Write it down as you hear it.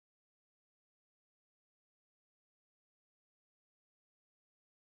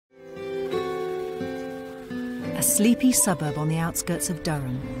A sleepy suburb on the outskirts of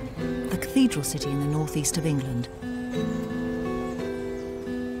Durham, the cathedral city in the northeast of England.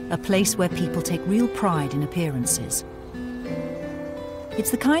 A place where people take real pride in appearances. It's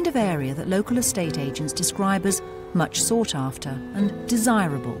the kind of area that local estate agents describe as much sought after and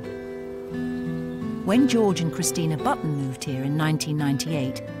desirable. When George and Christina Button moved here in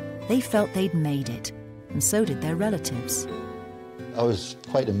 1998, they felt they'd made it, and so did their relatives. I was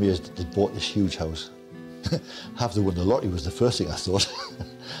quite amazed that they'd bought this huge house. Have they won the lottery was the first thing I thought.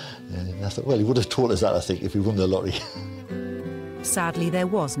 And I thought, well, he would have told us that, I think, if we won the lottery. Sadly, there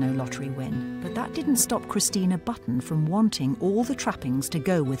was no lottery win, but that didn't stop Christina Button from wanting all the trappings to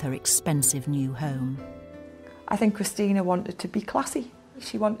go with her expensive new home. I think Christina wanted to be classy.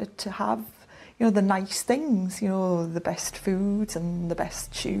 She wanted to have, you know, the nice things, you know, the best foods and the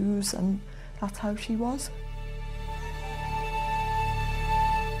best shoes, and that's how she was.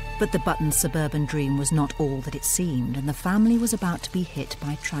 But the Button suburban dream was not all that it seemed, and the family was about to be hit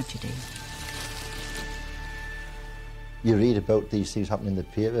by tragedy. You read about these things happening in the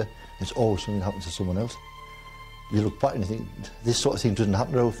paper, it's always something that happens to someone else. You look back and you think, this sort of thing doesn't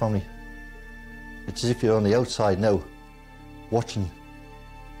happen to our family. It's as if you're on the outside now, watching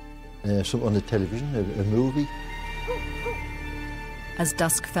something on the television, a movie. As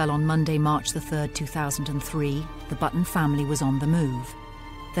dusk fell on Monday, March the 3rd, 2003, the Button family was on the move.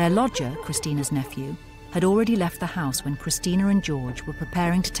 Their lodger, Christina's nephew, had already left the house when Christina and George were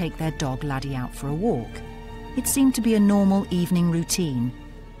preparing to take their dog Laddie out for a walk. It seemed to be a normal evening routine,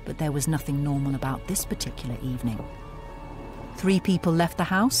 but there was nothing normal about this particular evening. 3 people left the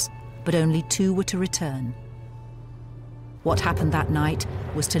house, but only 2 were to return. What happened that night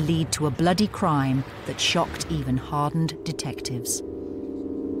was to lead to a bloody crime that shocked even hardened detectives.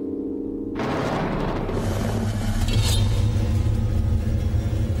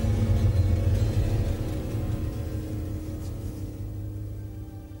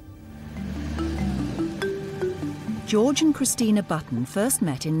 George and Christina Button first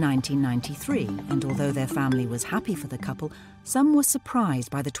met in 1993, and although their family was happy for the couple, some were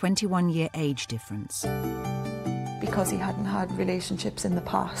surprised by the 21-year age difference. Because he hadn't had relationships in the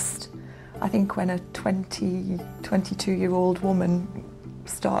past, I think when a 22-year-old woman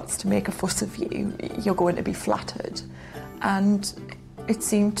starts to make a fuss of you, you're going to be flattered. And it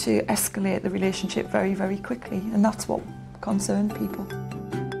seemed to escalate the relationship very, very quickly, and that's what concerned people.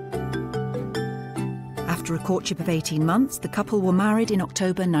 After a courtship of 18 months, the couple were married in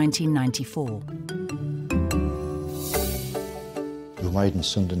October 1994. We were married in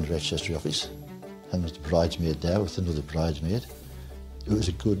Sunderland Registry Office, and was the bridesmaid there with another bridesmaid. It was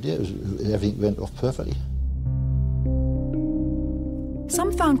a good day, everything went off perfectly.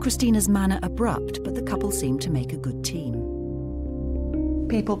 Some found Christina's manner abrupt, but the couple seemed to make a good team.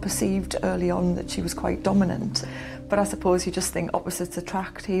 People perceived early on that she was quite dominant, but I suppose you just think opposites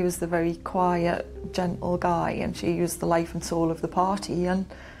attract. He was the very quiet, gentle guy, and she was the life and soul of the party, and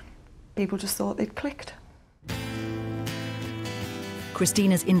people just thought they'd clicked.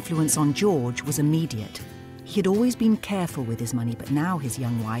 Christina's influence on George was immediate. He had always been careful with his money, but now his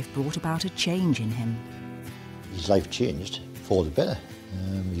young wife brought about a change in him. His life changed for the better.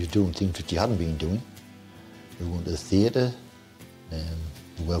 He was doing things that he hadn't been doing. He went to the theatre,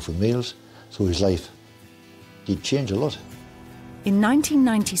 he went for meals, so his life did change a lot. In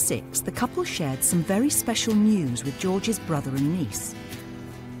 1996, the couple shared some very special news with George's brother and niece.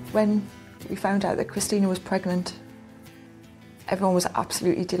 When we found out that Christina was pregnant, everyone was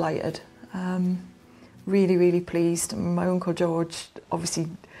absolutely delighted. Really, really pleased. My Uncle George, obviously,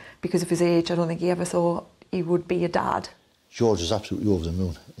 because of his age, I don't think he ever thought he would be a dad. George was absolutely over the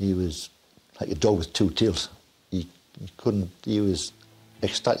moon. He was like a dog with 2 tails. He was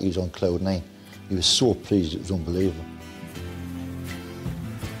ecstatic, he was on cloud 9. He was so pleased, it was unbelievable.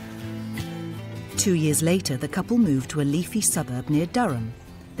 2 years later, the couple moved to a leafy suburb near Durham.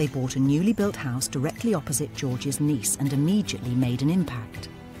 They bought a newly built house directly opposite George's niece and immediately made an impact.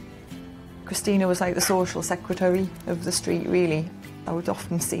 Christina was like the social secretary of the street, really. I would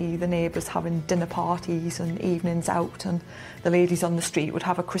often see the neighbours having dinner parties and evenings out, and the ladies on the street would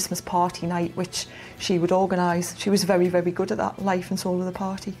have a Christmas party night, which she would organise. She was very, very good at that, life and soul of the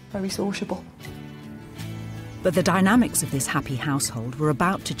party, very sociable. But the dynamics of this happy household were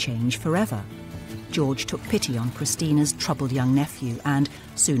about to change forever. George took pity on Christina's troubled young nephew, and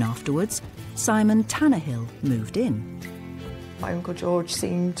soon afterwards, Simon Tannehill moved in. My Uncle George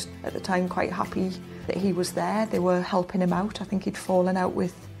seemed, at the time, quite happy that he was there. They were helping him out. I think he'd fallen out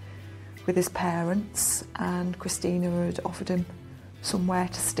with his parents, and Christina had offered him somewhere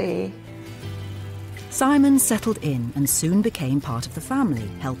to stay. Simon settled in and soon became part of the family,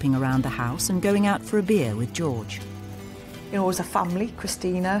 helping around the house and going out for a beer with George. You know, as a family,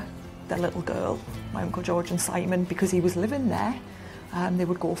 Christina, their little girl, my Uncle George and Simon, because he was living there, they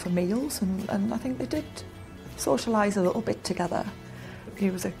would go for meals and I think they did socialise a little bit together. He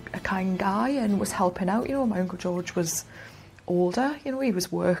was a kind guy and was helping out. You know, my Uncle George was older, you know, he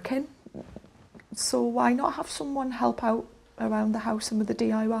was working. So why not have someone help out around the house and with the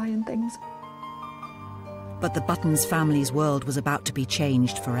DIY and things? But the Buttons family's world was about to be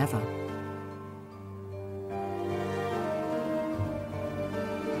changed forever.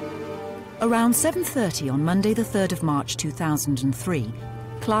 Around 7:30 on Monday the 3rd of March 2003,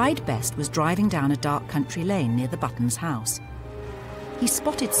 Clyde Best was driving down a dark country lane near the Buttons' house. He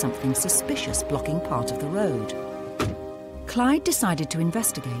spotted something suspicious blocking part of the road. Clyde decided to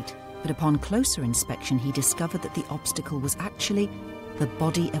investigate, but upon closer inspection he discovered that the obstacle was actually the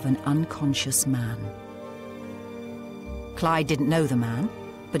body of an unconscious man. Clyde didn't know the man,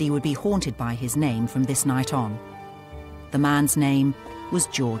 but he would be haunted by his name from this night on. The man's name was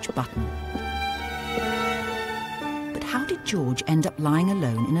George Button. But how did George end up lying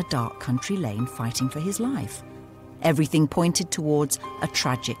alone in a dark country lane fighting for his life? Everything pointed towards a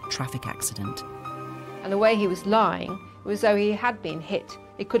tragic traffic accident. And the way he was lying, it was as though he had been hit.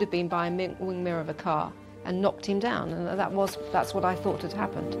 It could have been by a wing mirror of a car and knocked him down, and that's what I thought had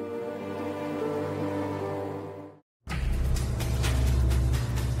happened.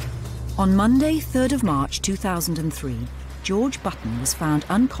 On Monday, 3rd of March 2003, George Button was found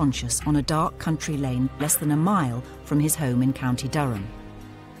unconscious on a dark country lane less than a mile from his home in County Durham.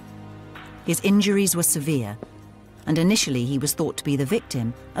 His injuries were severe, and initially he was thought to be the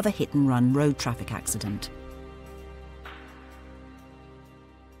victim of a hit-and-run road traffic accident.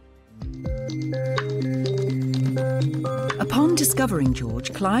 Upon discovering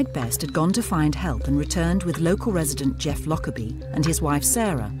George, Clyde Best had gone to find help and returned with local resident Jeff Lockerbie and his wife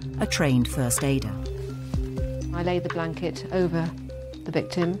Sarah, a trained first aider. I laid the blanket over the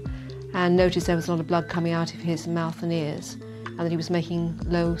victim and noticed there was a lot of blood coming out of his mouth and ears, and that he was making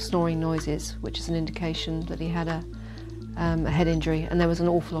low snoring noises, which is an indication that he had a head injury, and there was an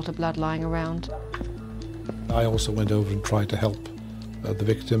awful lot of blood lying around. I also went over and tried to help the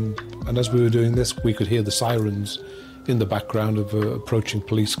victim, and as we were doing this we could hear the sirens in the background of an approaching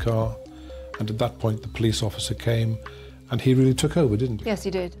police car, and at that point the police officer came and he really took over, didn't he? Yes,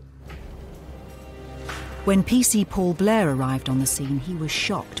 he did. When PC Paul Blair arrived on the scene, he was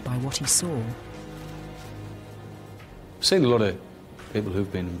shocked by what he saw. I've seen a lot of people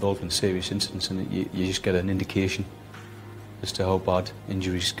who've been involved in serious incidents, and you just get an indication as to how bad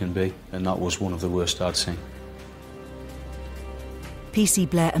injuries can be, and that was one of the worst I'd seen. PC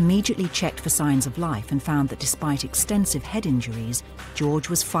Blair immediately checked for signs of life and found that despite extensive head injuries, George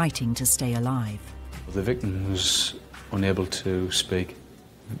was fighting to stay alive. The victim was unable to speak,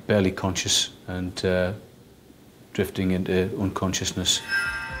 barely conscious, and drifting into unconsciousness.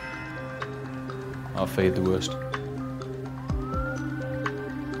 I feared the worst.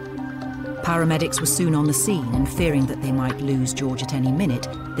 Paramedics were soon on the scene, and fearing that they might lose George at any minute,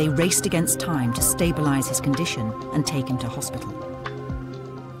 they raced against time to stabilise his condition and take him to hospital.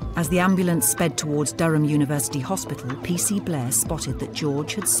 As the ambulance sped towards Durham University Hospital, PC Blair spotted that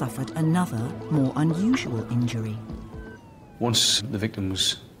George had suffered another, more unusual injury. Once the victim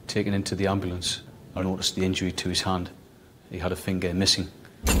was taken into the ambulance, I noticed the injury to his hand. He had a finger missing.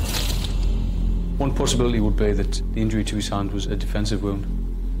 One possibility would be that the injury to his hand was a defensive wound,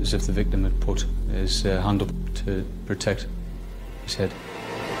 as if the victim had put his hand up to protect his head.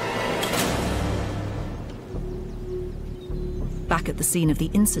 Back at the scene of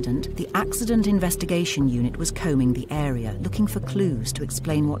the incident, the Accident Investigation Unit was combing the area, looking for clues to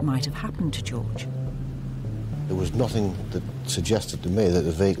explain what might have happened to George. There was nothing that suggested to me that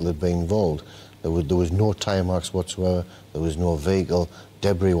the vehicle had been involved. There was no tyre marks whatsoever, there was no vehicle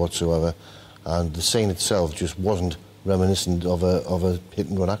debris whatsoever, and the scene itself just wasn't reminiscent of a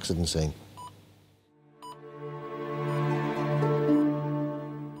hit-and-run accident scene.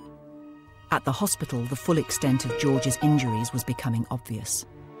 At the hospital, the full extent of George's injuries was becoming obvious.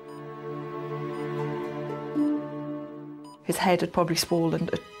 His head had probably swollen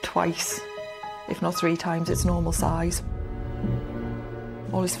twice, if not 3 times its normal size.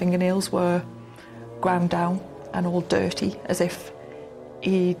 All his fingernails were ground down and all dirty, as if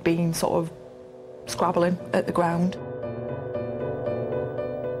he'd been sort of scrabbling at the ground.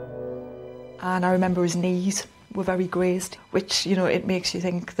 And I remember his knees were very grazed, which, you know, it makes you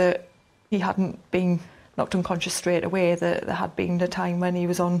think that he hadn't been knocked unconscious straight away, that there had been a time when he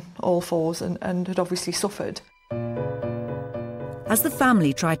was on all fours and had obviously suffered. As the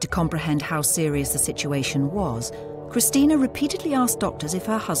family tried to comprehend how serious the situation was, Christina repeatedly asked doctors if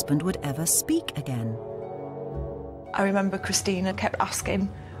her husband would ever speak again. I remember Christina kept asking,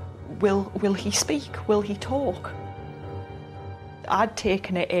 will he speak? Will he talk? I'd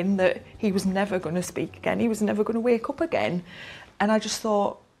taken it in that he was never going to speak again. He was never going to wake up again. And I just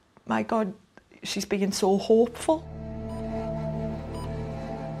thought, my God, she's being so hopeful.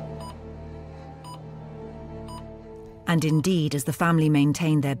 And indeed, as the family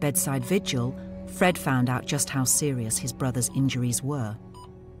maintained their bedside vigil, Fred found out just how serious his brother's injuries were.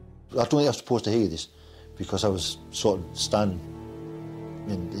 I don't think I was supposed to hear this, because I was sort of standing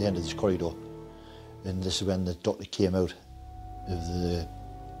in the end of this corridor, and this is when the doctor came out of the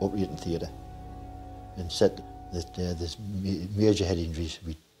operating theatre and said that there's major head injuries,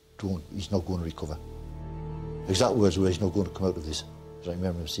 he's not going to recover. Exact words were, he's not going to come out of this. I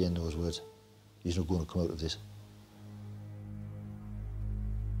remember him saying those words, he's not going to come out of this.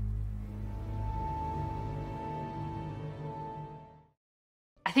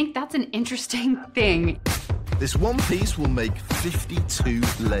 I think that's an interesting thing. This one piece will make 52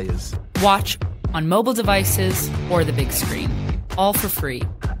 layers. Watch on mobile devices or the big screen. All for free.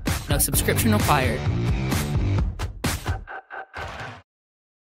 No subscription required.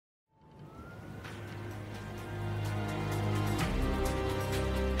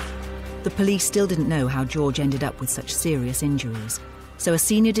 The police still didn't know how George ended up with such serious injuries, so a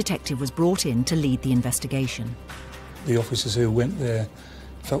senior detective was brought in to lead the investigation. The officers who went there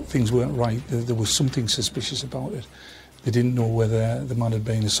felt things weren't right. There was something suspicious about it. They didn't know whether the man had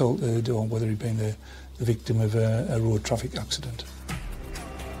been assaulted or whether he'd been the victim of a road traffic accident.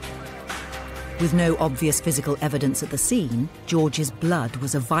 With no obvious physical evidence at the scene, George's blood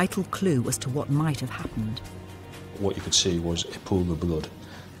was a vital clue as to what might have happened. What you could see was a pool of blood.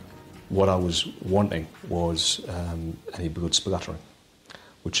 What I was wanting was any blood splattering,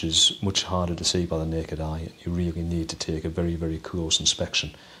 which is much harder to see by the naked eye, and you really need to take a very, very close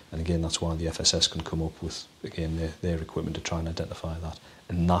inspection. And again, that's why the FSS can come up with, again, their equipment to try and identify that.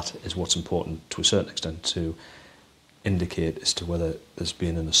 And that is what's important, to a certain extent, to indicate as to whether there's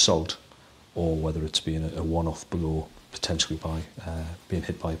been an assault or whether it's been a one-off blow, potentially by being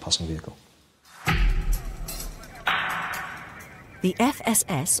hit by a passing vehicle. The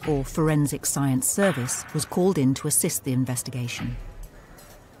FSS, or Forensic Science Service, was called in to assist the investigation.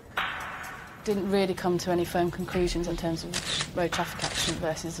 Didn't really come to any firm conclusions in terms of road traffic accident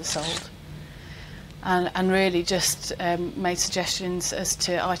versus assault, and really just made suggestions as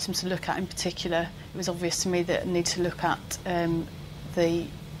to items to look at. In particular, it was obvious to me that I need to look at the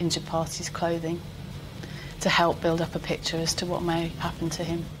injured party's clothing to help build up a picture as to what may happen to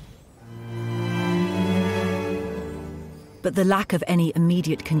him. But the lack of any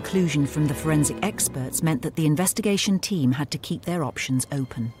immediate conclusion from the forensic experts meant that the investigation team had to keep their options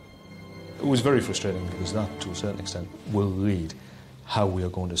open. It was very frustrating because that, to a certain extent, will lead how we are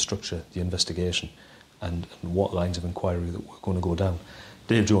going to structure the investigation and what lines of inquiry that we're going to go down.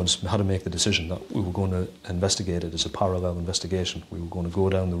 Dave Jones had to make the decision that we were going to investigate it as a parallel investigation. We were going to go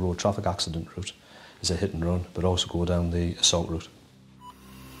down the road traffic accident route as a hit and run, but also go down the assault route.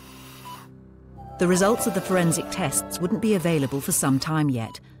 The results of the forensic tests wouldn't be available for some time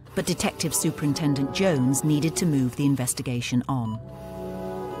yet, but Detective Superintendent Jones needed to move the investigation on.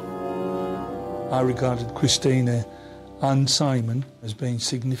 I regarded Christina and Simon as being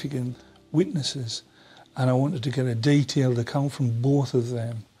significant witnesses, and I wanted to get a detailed account from both of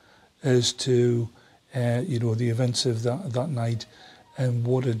them as to the events of that night and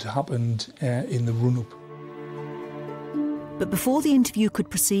what had happened in the run-up. But before the interview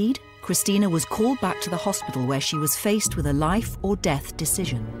could proceed, Christina was called back to the hospital where she was faced with a life or death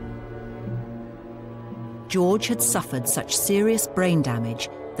decision. George had suffered such serious brain damage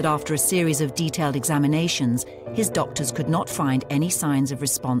that after a series of detailed examinations, his doctors could not find any signs of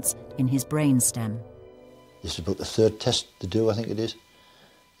response in his brainstem. This is about the third test to do, I think it is.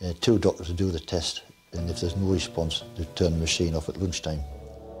 2 doctors to do the test, and if there's no response, they turn the machine off at lunchtime.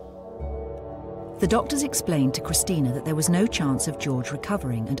 The doctors explained to Christina that there was no chance of George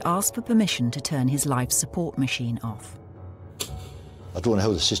recovering and asked for permission to turn his life support machine off. I don't know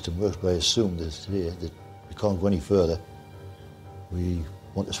how the system works, but I assume that we can't go any further. We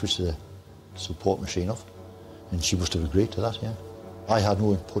want to switch the support machine off, and she must have agreed to that, yeah. I had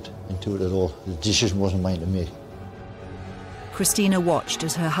no input into it at all. The decision wasn't mine to make. Christina watched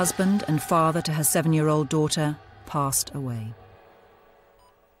as her husband and father to her 7-year-old daughter passed away.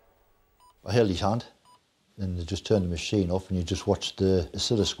 I held his hand, and they just turned the machine off, and you just watched the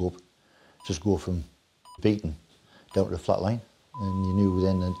oscilloscope just go from beating down to the flat line, and you knew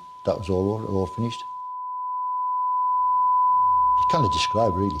then that was all over, all finished. You Kind of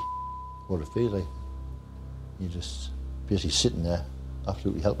describe, really, what it feels like. You're just basically sitting there,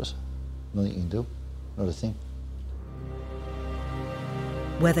 absolutely helpless. Nothing you can do, not a thing.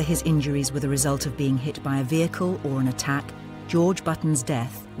 Whether his injuries were the result of being hit by a vehicle or an attack, George Button's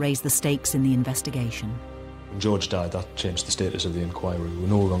death raised the stakes in the investigation. When George died, that changed the status of the inquiry. We were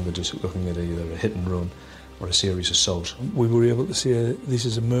no longer just looking at either a hit and run or a serious assault. We were able to say this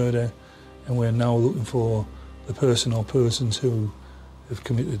is a murder, and we're now looking for the person or persons who have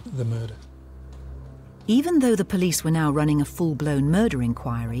committed the murder. Even though the police were now running a full-blown murder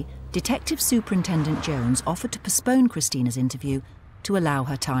inquiry, Detective Superintendent Jones offered to postpone Christina's interview to allow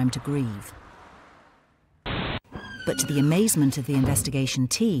her time to grieve. But to the amazement of the investigation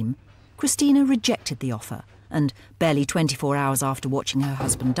team, Christina rejected the offer, and barely 24 hours after watching her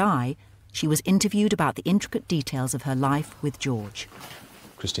husband die, she was interviewed about the intricate details of her life with George.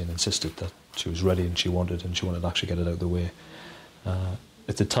 Christina insisted that she was ready and she wanted to actually get it out of the way.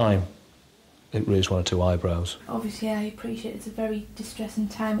 At the time, it raised one or two eyebrows. Obviously, I appreciate it's a very distressing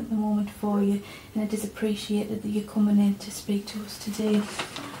time at the moment for you, and it is appreciated that you're coming in to speak to us today.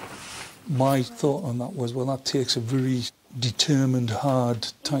 My thought on that was, well, that takes a very determined,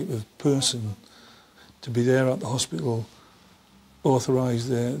 hard type of person to be there at the hospital, authorise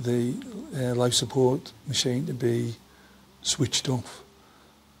the life support machine to be switched off,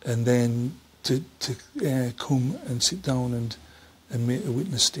 and then to come and sit down and make a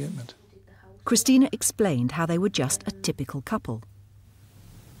witness statement. Christina explained how they were just a typical couple.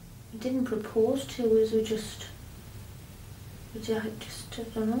 We didn't propose to us, I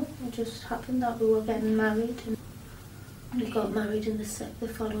don't know, it just happened that we were getting married, and we got married in the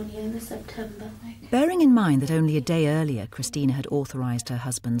following year, in September. Bearing in mind that only a day earlier Christina had authorised her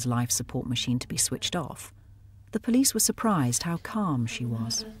husband's life support machine to be switched off, the police were surprised how calm she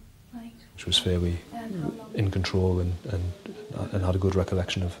was. She was fairly in control and had a good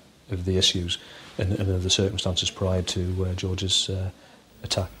recollection of the issues and of the circumstances prior to George's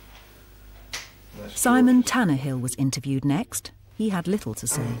attack. Simon Tannehill was interviewed next. He had little to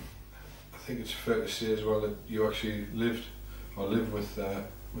say. I think it's fair to say as well that you actually live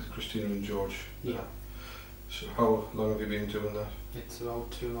with Christina and George. Yeah. So how long have you been doing that? It's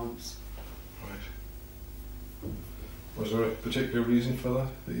about 2 months. Right. Was there a particular reason for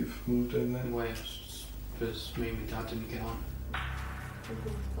that you've moved in there? Well, it's because me and my dad didn't get on.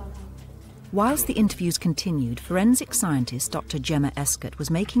 Whilst the interviews continued, forensic scientist Dr. Gemma Escott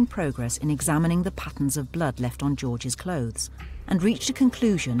was making progress in examining the patterns of blood left on George's clothes and reached a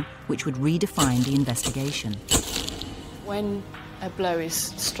conclusion which would redefine the investigation. When a blow is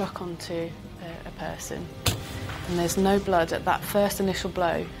struck onto a person and there's no blood at that first initial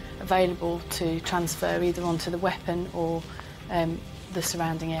blow available to transfer either onto the weapon or the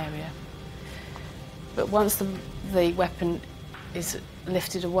surrounding area. But once the weapon is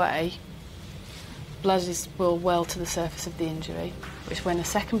lifted away, blood will well to the surface of the injury, which when a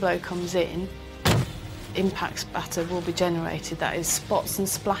second blow comes in, impact spatter will be generated. That is spots and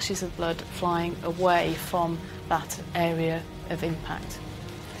splashes of blood flying away from that area of impact.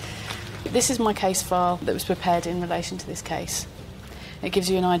 This is my case file that was prepared in relation to this case. It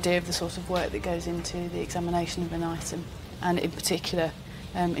gives you an idea of the sort of work that goes into the examination of an item, and in particular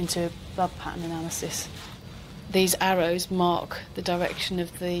into blood pattern analysis. These arrows mark the direction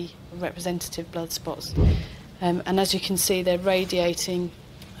of the representative blood spots, and as you can see, they're radiating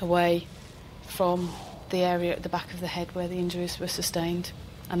away from the area at the back of the head where the injuries were sustained,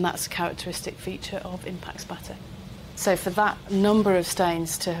 and that's a characteristic feature of impact spatter. So for that number of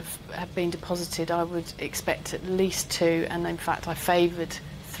stains to have been deposited, I would expect at least 2, and in fact I favoured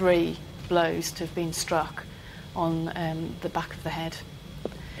 3 blows to have been struck on the back of the head.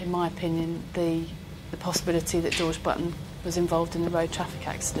 In my opinion, the possibility that George Button was involved in the road traffic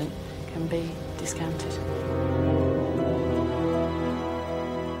accident can be discounted.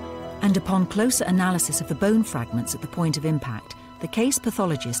 And upon closer analysis of the bone fragments at the point of impact, the case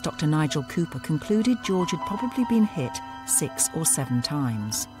pathologist Dr. Nigel Cooper concluded George had probably been hit 6 or 7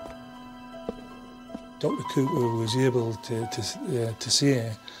 times. Dr. Cooper was able to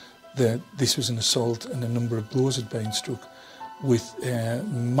say that this was an assault and a number of blows had been struck with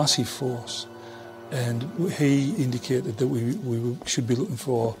massive force. And he indicated that we should be looking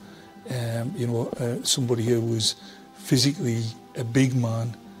for, somebody who was physically a big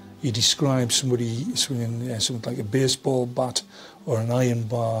man. He described somebody swinging something like a baseball bat or an iron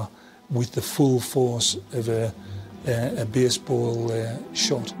bar with the full force of a baseball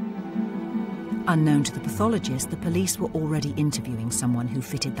shot. Unknown to the pathologist, the police were already interviewing someone who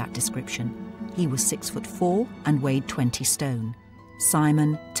fitted that description. He was 6'4" and weighed 20 stone.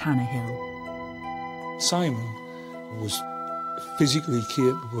 Simon Tannehill. Simon was physically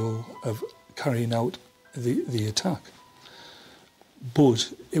capable of carrying out the attack.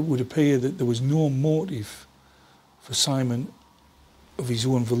 But it would appear that there was no motive for Simon of his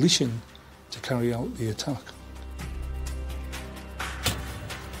own volition to carry out the attack.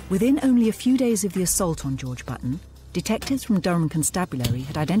 Within only a few days of the assault on George Button, detectives from Durham Constabulary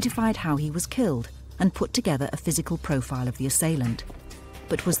had identified how he was killed and put together a physical profile of the assailant.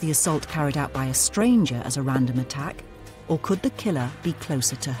 But was the assault carried out by a stranger as a random attack, or could the killer be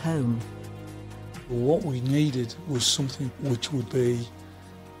closer to home? What we needed was something which would be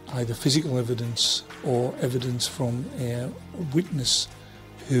either physical evidence or evidence from a witness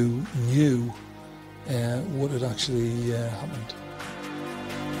who knew what had actually happened.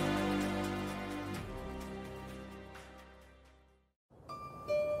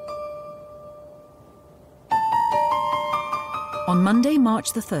 On Monday,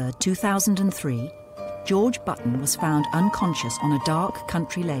 March the 3rd, 2003, George Button was found unconscious on a dark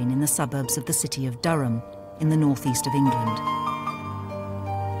country lane in the suburbs of the city of Durham, in the northeast of England.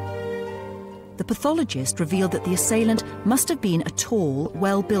 The pathologist revealed that the assailant must have been a tall,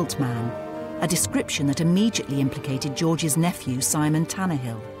 well-built man, a description that immediately implicated George's nephew, Simon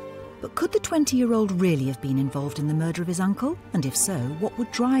Tannehill. But could the 20-year-old really have been involved in the murder of his uncle? And if so, what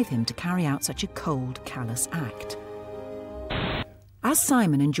would drive him to carry out such a cold, callous act? As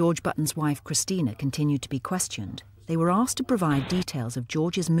Simon and George Button's wife Christina continued to be questioned, they were asked to provide details of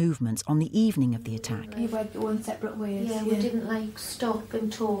George's movements on the evening of the attack. You went one separate ways. Yeah, we didn't like stop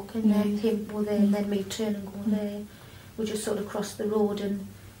and talk and then him go there and then me turn and go there. We just sort of crossed the road and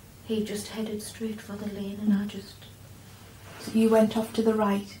he just headed straight for the lane and I just... So you went off to the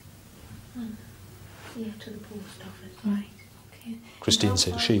right? Yeah, to the post office. Right. Christine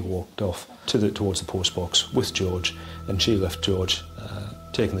said she walked off towards the post box with George, and she left George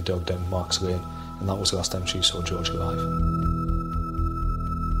taking the dog down Mark's Lane, and that was the last time she saw George alive.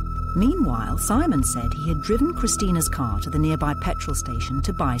 Meanwhile, Simon said he had driven Christina's car to the nearby petrol station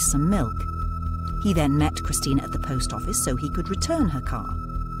to buy some milk. He then met Christina at the post office so he could return her car.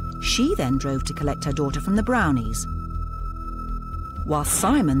 She then drove to collect her daughter from the Brownies, while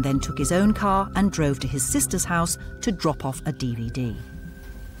Simon then took his own car and drove to his sister's house to drop off a DVD.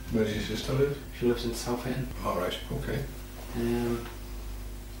 Where does your sister live? She lives in Southampton. All right, okay. And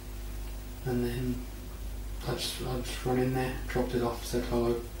then I just run in there, dropped it off, said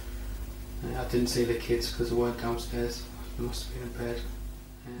hello. I didn't see the kids because they weren't downstairs. They must have been in bed.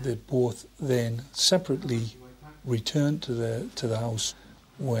 They both then separately returned to the house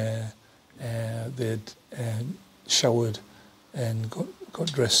where they'd showered and got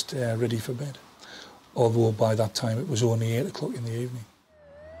dressed ready for bed, although by that time it was only 8 o'clock in the evening.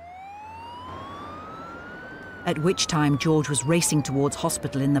 At which time George was racing towards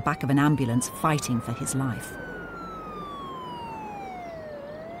hospital in the back of an ambulance, fighting for his life.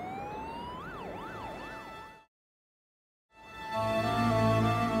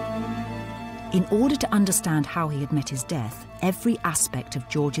 In order to understand how he had met his death, every aspect of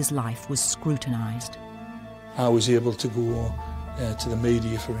George's life was scrutinised. I was able to go to the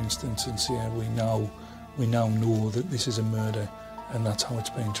media, for instance, and say we now know that this is a murder and that's how it's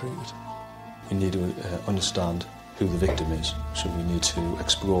being treated. We need to understand who the victim is, so we need to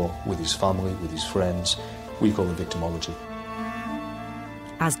explore with his family, with his friends. We call it victimology.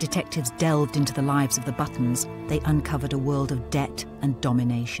 As detectives delved into the lives of the Buttons, they uncovered a world of debt and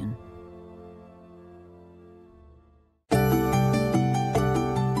domination.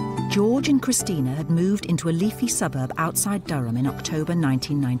 George and Christina had moved into a leafy suburb outside Durham in October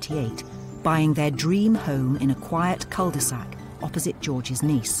 1998, buying their dream home in a quiet cul-de-sac opposite George's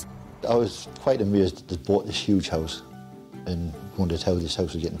niece. I was quite amazed that they bought this huge house and wondered how this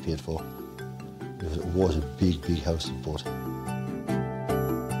house was getting paid for. It was a big, big house they bought.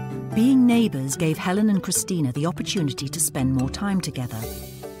 Being neighbours gave Helen and Christina the opportunity to spend more time together.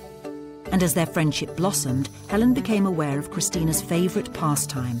 And as their friendship blossomed, Helen became aware of Christina's favourite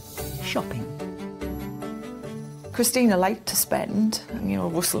pastime, shopping. Christina liked to spend,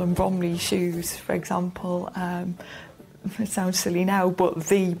 Russell and Bromley shoes, for example. It sounds silly now, but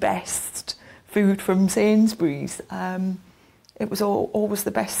the best food from Sainsbury's. It was always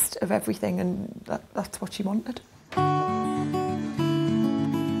the best of everything, and that's what she wanted.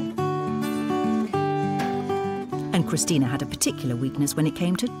 And Christina had a particular weakness when it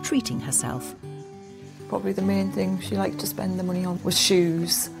came to treating herself. Probably the main thing she liked to spend the money on was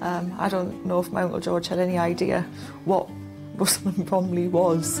shoes. I don't know if my Uncle George had any idea what Russell and Bromley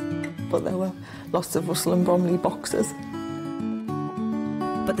was, but there were lots of Russell and Bromley boxes.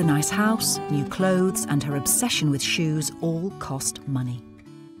 But the nice house, new clothes and her obsession with shoes all cost money.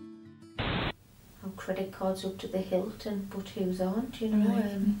 credit cards up to the hilt, but whose aren't, you know?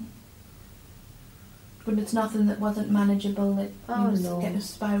 Right. But it's nothing that wasn't manageable, that Oh, was no. getting a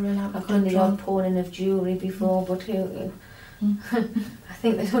spiral out of I've done the control. odd pawning of jewellery before, but I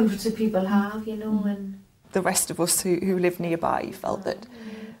think that hundreds of people have, you know. And the rest of us who live nearby felt that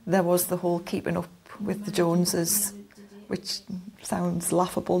there was the whole keeping up with the Joneses, which sounds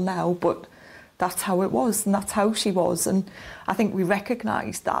laughable now, but that's how it was and that's how she was. And I think we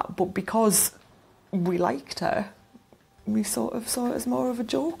recognised that, but because we liked her, we sort of saw it as more of a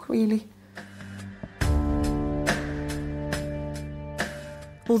joke, really.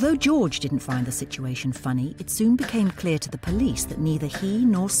 Although George didn't find the situation funny, it soon became clear to the police that neither he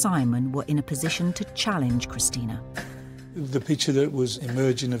nor Simon were in a position to challenge Christina. The picture that was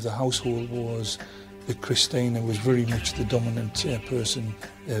emerging of the household was that Christina was very much the dominant person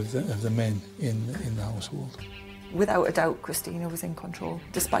of the men in the household. Without a doubt, Christina was in control,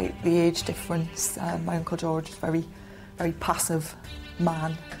 despite the age difference. My Uncle George was a very, very passive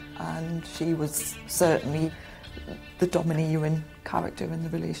man, and she was certainly the domineering character in the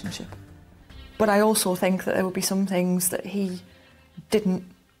relationship. But I also think that there would be some things that he didn't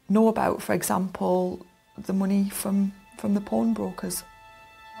know about. For example, the money from the pawnbrokers.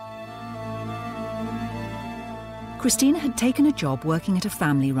 Christina had taken a job working at a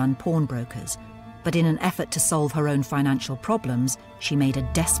family-run pawnbrokers, but in an effort to solve her own financial problems, she made a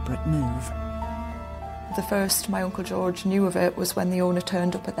desperate move. The first my Uncle George knew of it was when the owner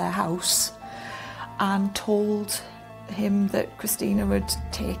turned up at their house and told him that Christina had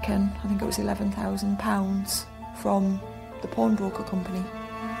taken, I think it was £11,000 from the pawnbroker company.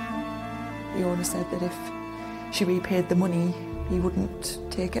 The owner said that if she repaid the money, he wouldn't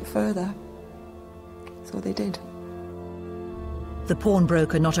take it further. So they did. The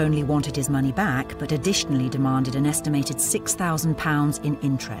pawnbroker not only wanted his money back, but additionally demanded an estimated £6,000 in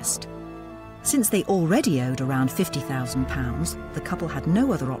interest. Since they already owed around £50,000, the couple had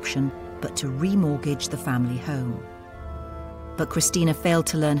no other option but to remortgage the family home. But Christina failed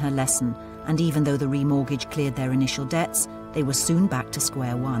to learn her lesson, and even though the remortgage cleared their initial debts, they were soon back to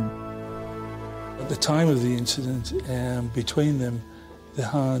square one. At the time of the incident, between them, they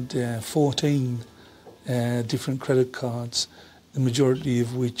had 14 different credit cards, the majority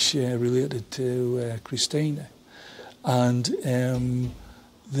of which related to Christina. And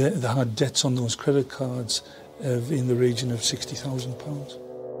they had debts on those credit cards in the region of £60,000.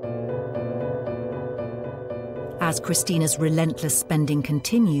 As Christina's relentless spending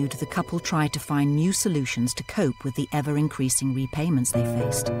continued, the couple tried to find new solutions to cope with the ever-increasing repayments they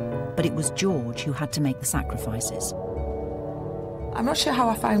faced. But it was George who had to make the sacrifices. I'm not sure how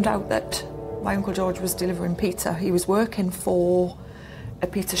I found out that my Uncle George was delivering pizza. He was working for a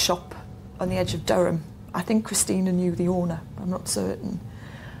pizza shop on the edge of Durham. I think Christina knew the owner, I'm not certain.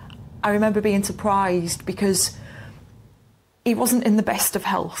 I remember being surprised because he wasn't in the best of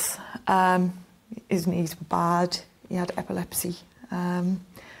health. His knees were bad, he had epilepsy, and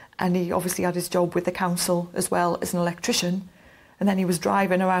he obviously had his job with the council as well as an electrician, and then he was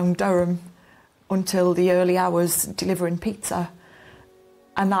driving around Durham until the early hours delivering pizza,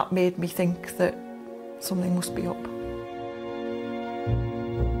 and that made me think that something must be up.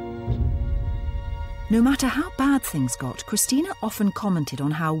 No matter how bad things got, Christina often commented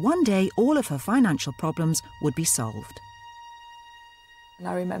on how one day all of her financial problems would be solved. And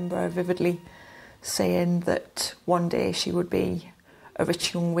I remember her vividly saying that one day she would be a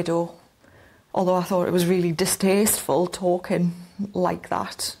rich young widow. Although I thought it was really distasteful talking like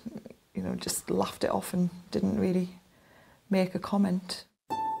that, you know, just laughed it off and didn't really make a comment.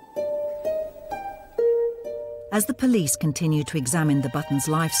 As the police continued to examine the Buttons'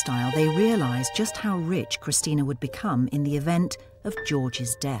 lifestyle, they realised just how rich Christina would become in the event of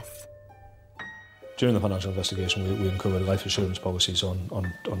George's death. During the financial investigation, we uncovered life insurance policies on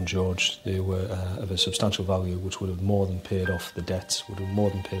George. They were of a substantial value, which would have more than paid off the debts, would have more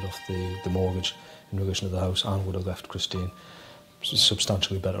than paid off the mortgage in relation to the house, and would have left Christine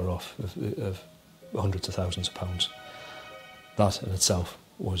substantially better off of hundreds of thousands of pounds. That in itself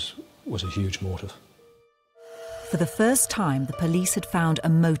was a huge motive. For the first time, the police had found a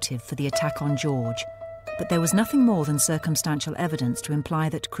motive for the attack on George, but there was nothing more than circumstantial evidence to imply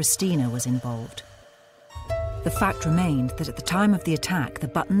that Christina was involved. The fact remained that at the time of the attack, the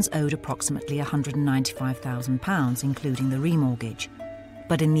Buttons owed approximately £195,000, including the remortgage.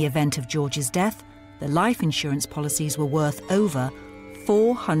 But in the event of George's death, the life insurance policies were worth over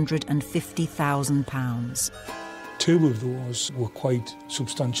 £450,000. Two of those were quite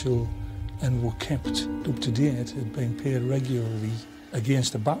substantial and were kept up to date, had been paid regularly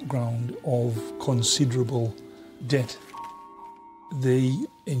against a background of considerable debt. The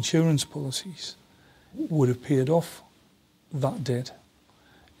insurance policies would have paid off that debt,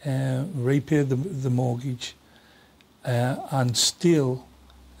 repaid the mortgage, and still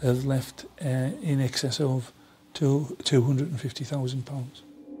have left in excess of £250,000.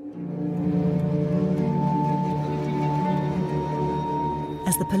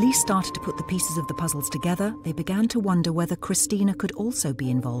 As the police started to put the pieces of the puzzles together, they began to wonder whether Christina could also be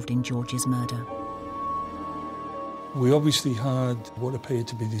involved in George's murder. We obviously had what appeared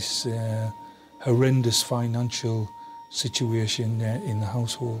to be this horrendous financial situation in the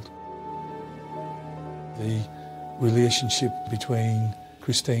household. The relationship between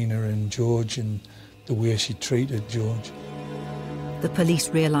Christina and George and the way she treated George. The police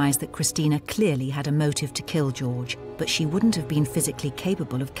realised that Christina clearly had a motive to kill George, but she wouldn't have been physically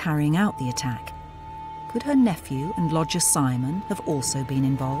capable of carrying out the attack. Could her nephew and lodger Simon have also been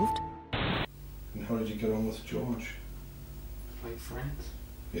involved? And how did you get on with George? Like friends.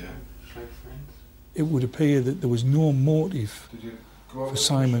 Yeah. Like friends. It would appear that there was no motive for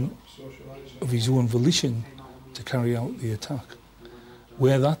Simon of his own volition to carry out the attack.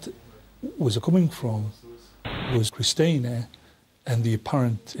 Where that was coming from was Christina and the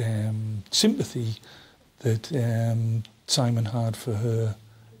apparent sympathy that Simon had for her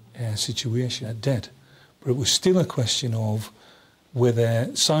situation at debt. But it was still a question of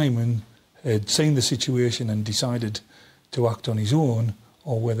whether Simon had seen the situation and decided to act on his own,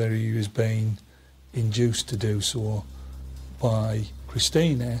 or whether he was being induced to do so by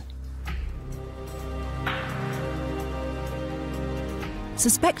Christina.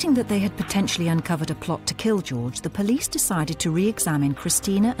 Suspecting that they had potentially uncovered a plot to kill George, the police decided to re-examine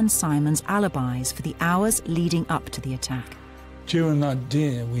Christina and Simon's alibis for the hours leading up to the attack. During that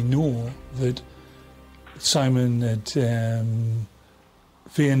day, we know that Simon had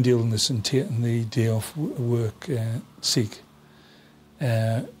feigned illness and taken the day off work sick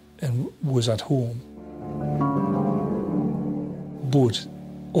and was at home. But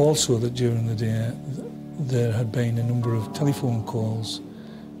also that during the day there had been a number of telephone calls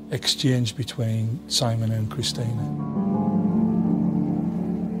exchanged between Simon and Christina.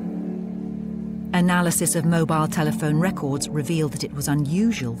 Analysis of mobile telephone records revealed that it was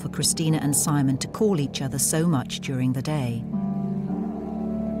unusual for Christina and Simon to call each other so much during the day.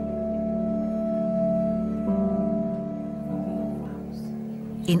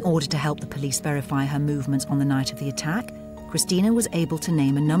 In order to help the police verify her movements on the night of the attack, Christina was able to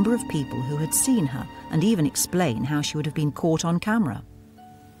name a number of people who had seen her and even explain how she would have been caught on camera.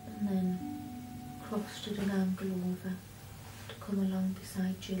 And then crossed at an angle over to come along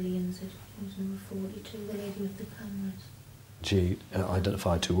beside Gillian's. It was number 42, the lady with the cameras. She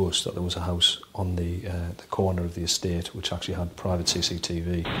identified to us that there was a house on the corner of the estate which actually had private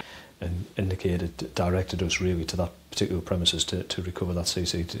CCTV, and directed us really to that particular premises to recover that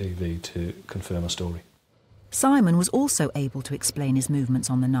CCTV to confirm our story. Simon was also able to explain his movements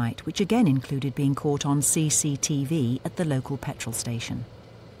on the night, which again included being caught on CCTV at the local petrol station.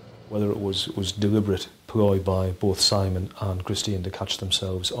 Whether it was deliberate ploy by both Simon and Christine to catch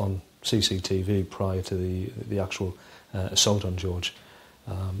themselves on CCTV prior to the actual assault on George,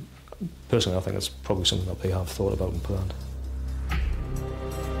 personally I think that's probably something that they have thought about and planned.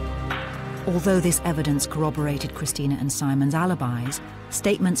 Although this evidence corroborated Christina and Simon's alibis,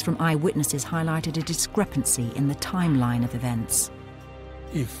 statements from eyewitnesses highlighted a discrepancy in the timeline of events.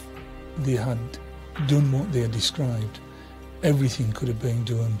 If they had done what they had described, everything could have been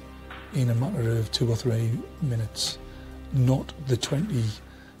done in a matter of 2 or 3 minutes, not the 20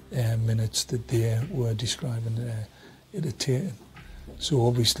 minutes that they were describing it had taken. So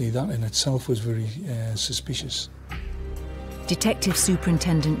obviously that in itself was very suspicious. Detective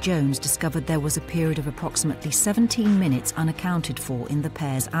Superintendent Jones discovered there was a period of approximately 17 minutes unaccounted for in the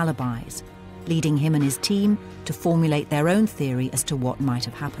pair's alibis, leading him and his team to formulate their own theory as to what might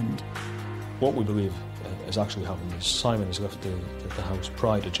have happened. What we believe has actually happened is Simon has left the house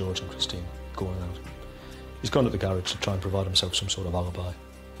prior to George and Christine going out. He's gone to the garage to try and provide himself some sort of alibi.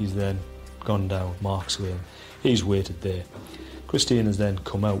 He's then gone down Mark's Lane. He's waited there. Christine has then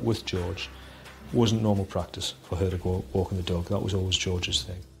come out with George. It wasn't normal practice for her to go walking the dog. That was always George's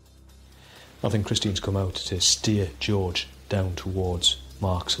thing. I think Christine's come out to steer George down towards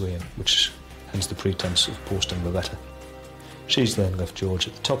Mark's Lane, which hence the pretense of posting the letter. She's then left George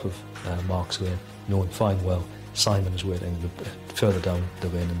at the top of Mark's Lane, knowing fine well Simon is waiting further down the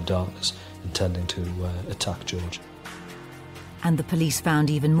lane in the darkness, intending to attack George. And the police found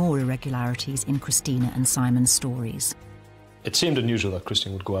even more irregularities in Christina and Simon's stories. It seemed unusual that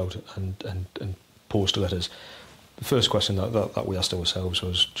Christine would go out and post letters. The first question that we asked ourselves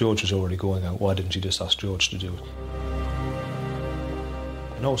was, George was already going out, why didn't you just ask George to do it?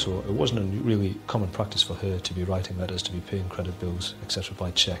 And also, it wasn't a really common practice for her to be writing letters, to be paying credit bills, etc. by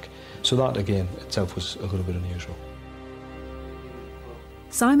cheque. So that, again, itself was a little bit unusual.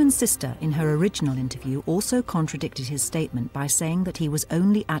 Simon's sister, in her original interview, also contradicted his statement by saying that he was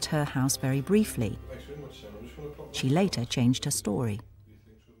only at her house very briefly. She later changed her story.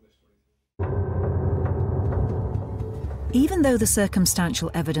 Even though the circumstantial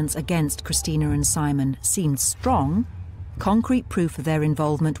evidence against Christina and Simon seemed strong, concrete proof of their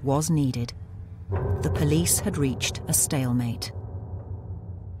involvement was needed. The police had reached a stalemate.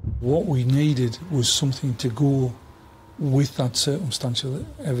 What we needed was something to go with that circumstantial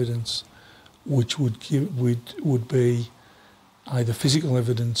evidence, which would be either physical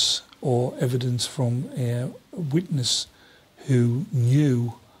evidence or evidence from a witness who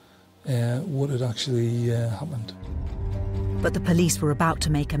knew what had actually happened. But the police were about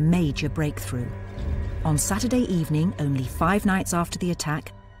to make a major breakthrough. On Saturday evening, only 5 nights after the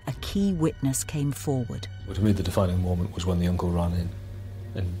attack, a key witness came forward. What to me the defining moment was when the uncle ran in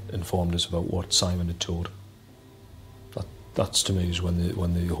and informed us about what Simon had told. That's to me is when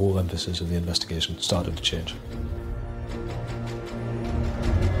the whole emphasis of the investigation started to change.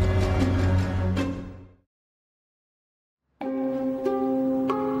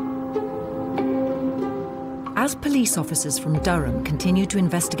 As police officers from Durham continued to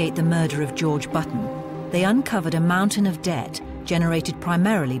investigate the murder of George Button, they uncovered a mountain of debt generated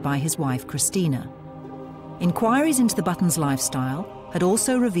primarily by his wife Christina. Inquiries into the Buttons' lifestyle had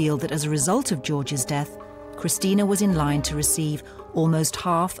also revealed that as a result of George's death, Christina was in line to receive almost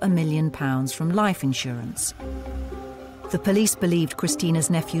 £500,000 from life insurance. The police believed Christina's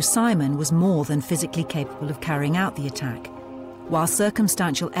nephew Simon was more than physically capable of carrying out the attack, while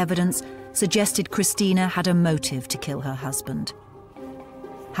circumstantial evidence suggested Christina had a motive to kill her husband.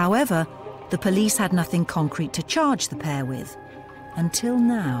 However, the police had nothing concrete to charge the pair with, until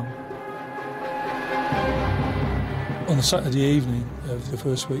now. On the Saturday evening of the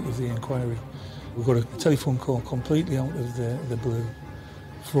first week of the inquiry, we got a telephone call completely out of the blue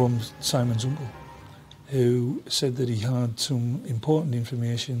from Simon's uncle, who said that he had some important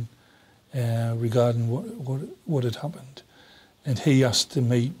information regarding what had happened, and he asked to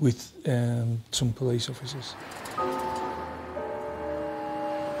meet with some police officers.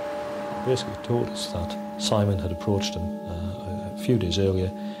 Basically told us that Simon had approached him a few days earlier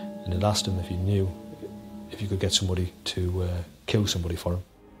and had asked him if he knew if you could get somebody to kill somebody for him.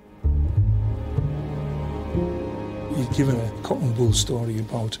 He'd given a cotton bull story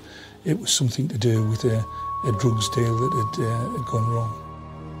about it was something to do with a drugs deal that had gone wrong.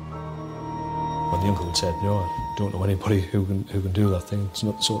 When the uncle had said, no, I don't know anybody who can do that thing, it's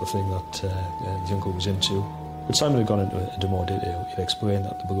not the sort of thing that the uncle was into. But Simon had gone into more detail. He'd explained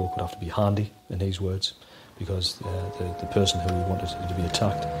that the bloke would have to be handy, in his words, because the person who he wanted to be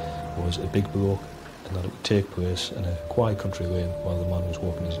attacked was a big bloke, and that it would take place in a quiet country lane while the man was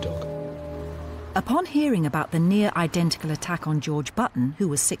walking his dog. Upon hearing about the near-identical attack on George Button, who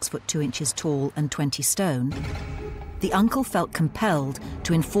was 6 foot 2 inches tall and 20 stone, the uncle felt compelled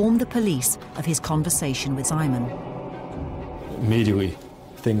to inform the police of his conversation with Simon. Immediately,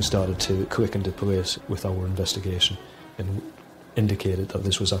 things started to click into place with our investigation and indicated that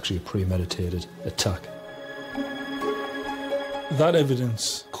this was actually a premeditated attack. That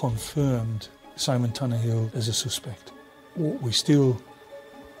evidence confirmed Simon Tannehill as a suspect. What we still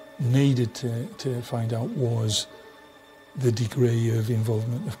needed to find out was the degree of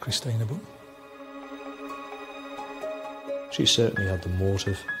involvement of Christina Button. She certainly had the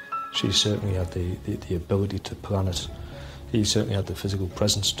motive, she certainly had the ability to plan it, he certainly had the physical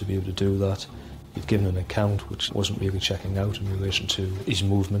presence to be able to do that. He'd given an account which wasn't really checking out in relation to his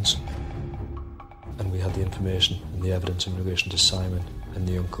movements, and we had the information and the evidence in relation to Simon and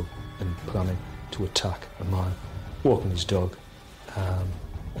the uncle in planning to attack a man walking his dog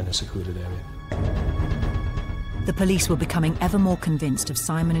in a secluded area. The police were becoming ever more convinced of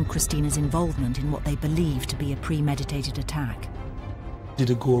Simon and Christina's involvement in what they believed to be a premeditated attack.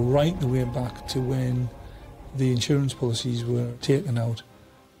 Did it go right the way back to when the insurance policies were taken out,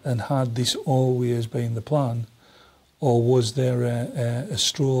 and had this always been the plan, or was there a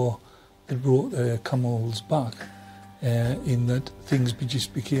straw that brought the camel's back, in that things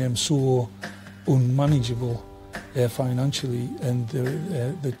just became so unmanageable financially, and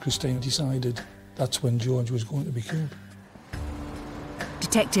that Christina decided that's when George was going to be killed.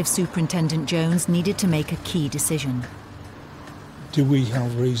 Detective Superintendent Jones needed to make a key decision. Do we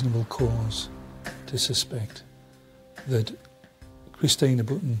have reasonable cause to suspect that Christina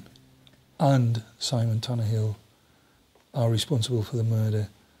Button and Simon Tannehill are responsible for the murder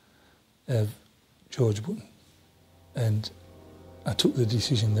of George Button? And I took the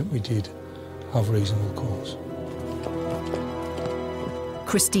decision that we did have reasonable cause.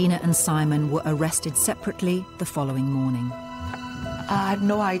 Christina and Simon were arrested separately the following morning. I had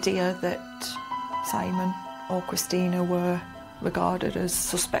no idea that Simon or Christina were regarded as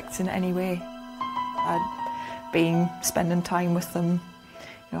suspects in any way. I'd been spending time with them,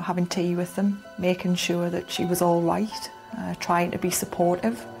 you know, having tea with them, making sure that she was all right, trying to be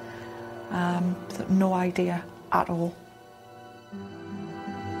supportive. No idea at all.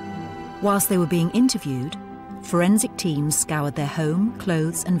 Whilst they were being interviewed, forensic teams scoured their home,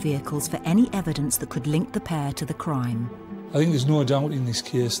 clothes and vehicles for any evidence that could link the pair to the crime. I think there's no doubt in this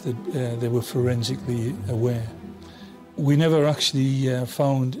case that they were forensically aware. We never actually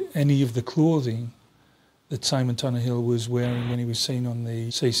found any of the clothing that Simon Tannehill was wearing when he was seen on the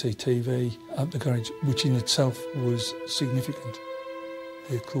CCTV at the garage, which in itself was significant.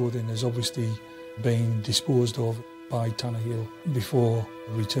 The clothing has obviously been disposed of by Tannehill before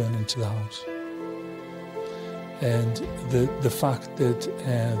returning to the house. And the fact that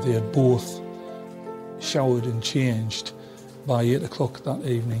they had both showered and changed by 8 o'clock that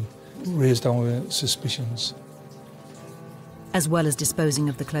evening raised our suspicions. As well as disposing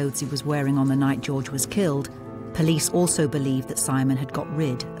of the clothes he was wearing on the night George was killed, police also believed that Simon had got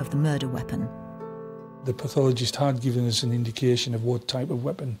rid of the murder weapon. The pathologist had given us an indication of what type of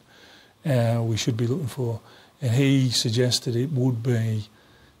weapon we should be looking for, and he suggested it would be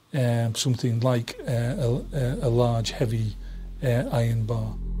something like a large, heavy iron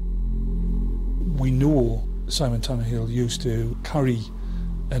bar. We know Simon Tannehill used to carry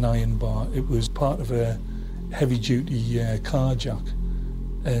an iron bar. It was part of a heavy-duty car jack,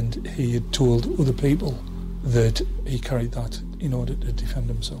 and he had told other people that he carried that in order to defend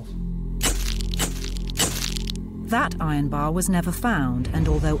himself. That iron bar was never found, and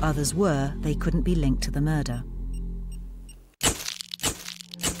although others were, they couldn't be linked to the murder.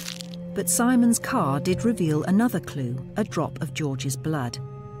 But Simon's car did reveal another clue, a drop of George's blood.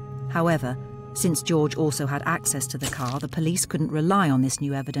 However, since George also had access to the car, the police couldn't rely on this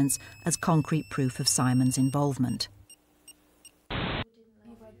new evidence as concrete proof of Simon's involvement.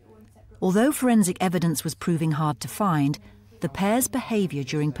 Although forensic evidence was proving hard to find, the pair's behaviour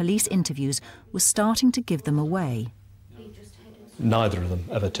during police interviews was starting to give them away. Neither of them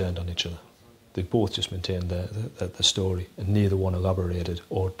ever turned on each other. They both just maintained the story, and neither one elaborated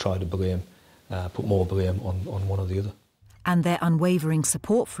or tried to blame, put more blame on one or the other. And their unwavering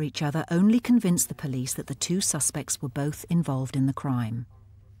support for each other only convinced the police that the two suspects were both involved in the crime.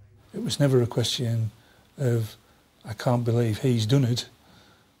 It was never a question of, I can't believe he's done it,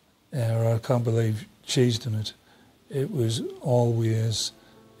 or I can't believe she's done it. It was always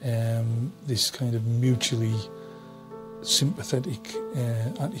this kind of mutually sympathetic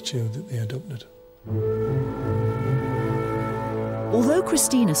attitude that they adopted. Although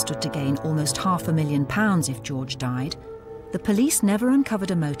Christina stood to gain almost £500,000 if George died, the police never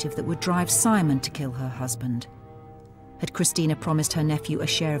uncovered a motive that would drive Simon to kill her husband. Had Christina promised her nephew a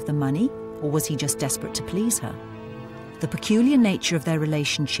share of the money, or was he just desperate to please her? The peculiar nature of their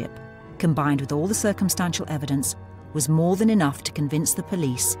relationship, combined with all the circumstantial evidence, was more than enough to convince the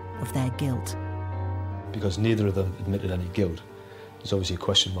police of their guilt. Because neither of them admitted any guilt, there's obviously a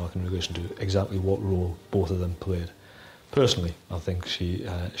question mark in relation to exactly what role both of them played. Personally, I think she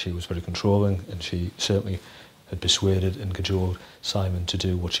was very controlling, and she certainly had persuaded and cajoled Simon to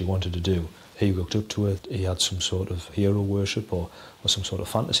do what she wanted to do. He looked up to her, he had some sort of hero worship or some sort of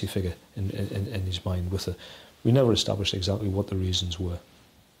fantasy figure in his mind with her. We never established exactly what the reasons were.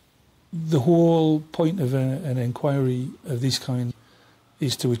 The whole point of an inquiry of this kind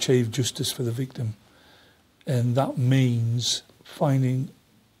is to achieve justice for the victim, and that means finding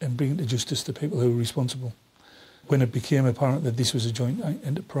and bringing to justice the people who are responsible. When it became apparent that this was a joint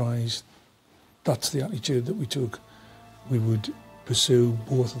enterprise, that's the attitude that we took. We would pursue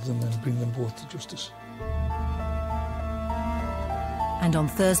both of them and bring them both to justice. And on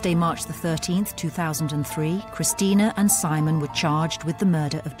Thursday, March the 13th, 2003, Christina and Simon were charged with the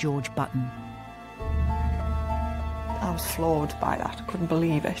murder of George Button. I was floored by that, I couldn't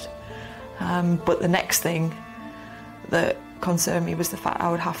believe it. But the next thing that concerned me was the fact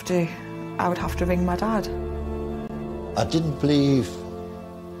I would have to ring my dad. I didn't believe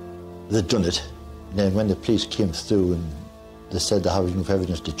they'd done it. And then when the police came through and they said they're having enough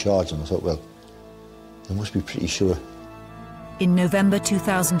evidence to charge them, I thought, well, they must be pretty sure. In November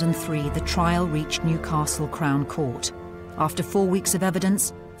 2003, the trial reached Newcastle Crown Court. After 4 weeks of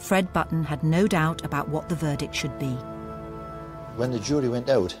evidence, Fred Button had no doubt about what the verdict should be. When the jury went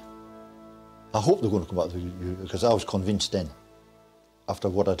out, I hoped they were going to come back with you, because I was convinced then, after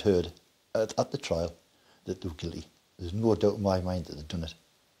what I'd heard at the trial, that they were guilty. There's no doubt in my mind that they've done it.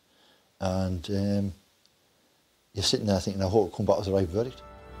 And you're sitting there thinking, I hope it'll come back with the right verdict.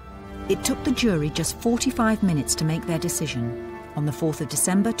 It took the jury just 45 minutes to make their decision. On the 4th of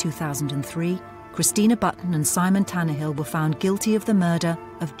December 2003, Christina Button and Simon Tannehill were found guilty of the murder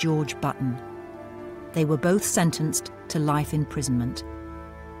of George Button. They were both sentenced to life imprisonment.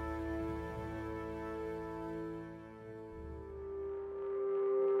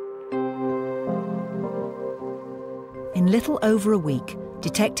 In little over a week,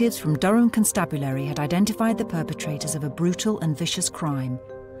 detectives from Durham Constabulary had identified the perpetrators of a brutal and vicious crime,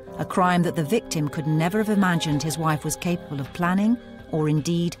 a crime that the victim could never have imagined his wife was capable of planning or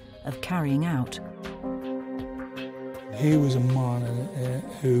indeed of carrying out. He was a man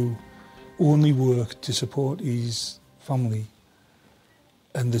who only worked to support his family,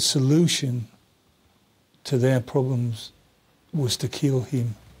 and the solution to their problems was to kill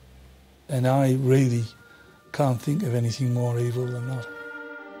him. And I really can't think of anything more evil than that.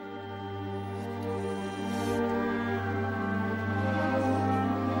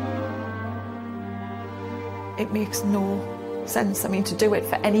 It makes no sense. I mean, to do it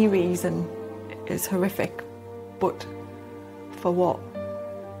for any reason is horrific, but for what?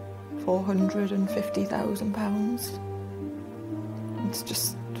 £450,000? It's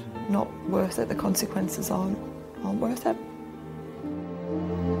just not worth it. The consequences aren't worth it.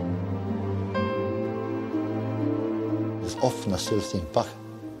 There's often I still think back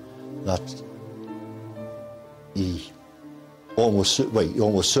that he almost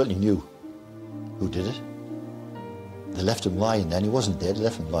certainly knew who did it. They left him lying there, and he wasn't dead, they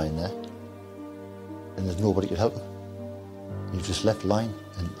left him lying there. And there's nobody could help him. He was just left lying,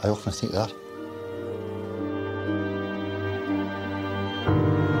 and I often think of that.